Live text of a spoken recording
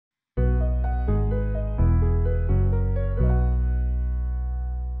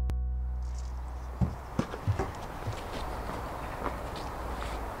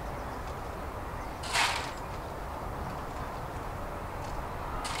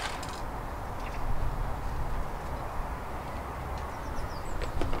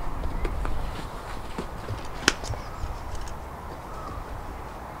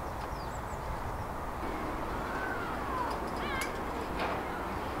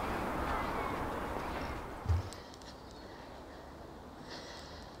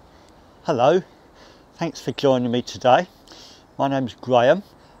Hello, thanks for joining me today. My name's Graham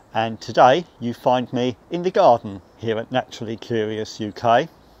and today you find me in the garden here at Naturally Curious UK.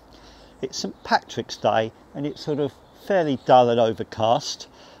 It's St Patrick's Day and it's sort of fairly dull and overcast,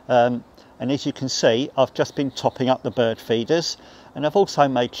 and as you can see I've just been topping up the bird feeders, and I've also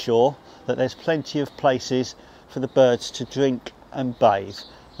made sure that there's plenty of places for the birds to drink and bathe.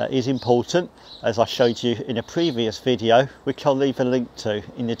 That is important, as I showed you in a previous video, which I'll leave a link to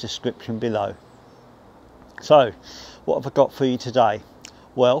in the description below. So, what have I got for you today?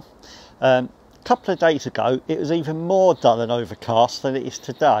 Well, a couple of days ago it was even more dull and overcast than it is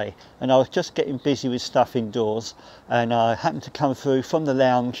today, and I was just getting busy with stuff indoors, and I happened to come through from the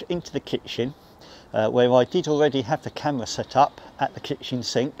lounge into the kitchen, where I did already have the camera set up at the kitchen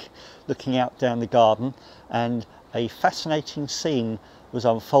sink, looking out down the garden, and a fascinating scene was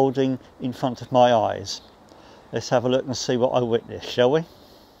unfolding in front of my eyes. Let's have a look and see what I witnessed, shall we?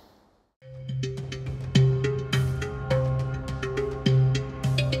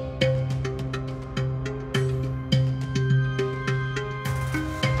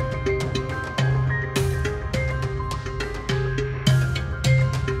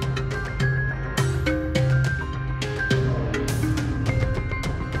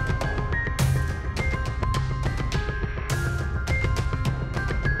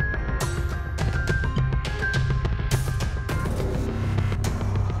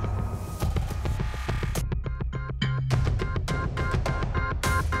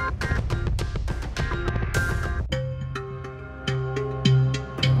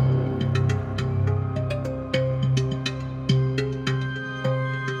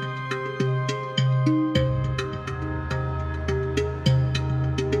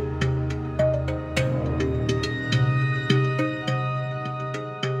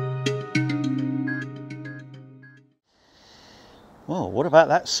 Well, what about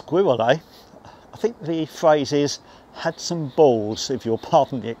that squirrel, eh? I think the phrase is, had some balls, if you'll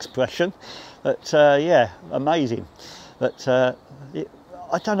pardon the expression. But yeah, amazing. But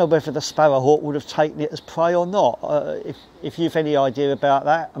I don't know whether the sparrowhawk would have taken it as prey or not. If you've any idea about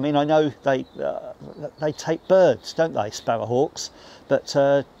that. I mean, I know they take birds, don't they, sparrowhawks? But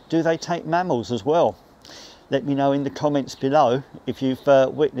do they take mammals as well? Let me know in the comments below if you've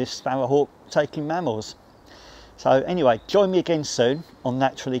witnessed sparrowhawk taking mammals. So anyway, join me again soon on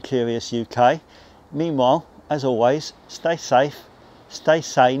Naturally Curious UK. Meanwhile, as always, stay safe, stay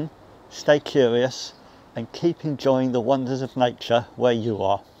sane, stay curious, and keep enjoying the wonders of nature where you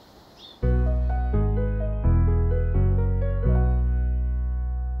are.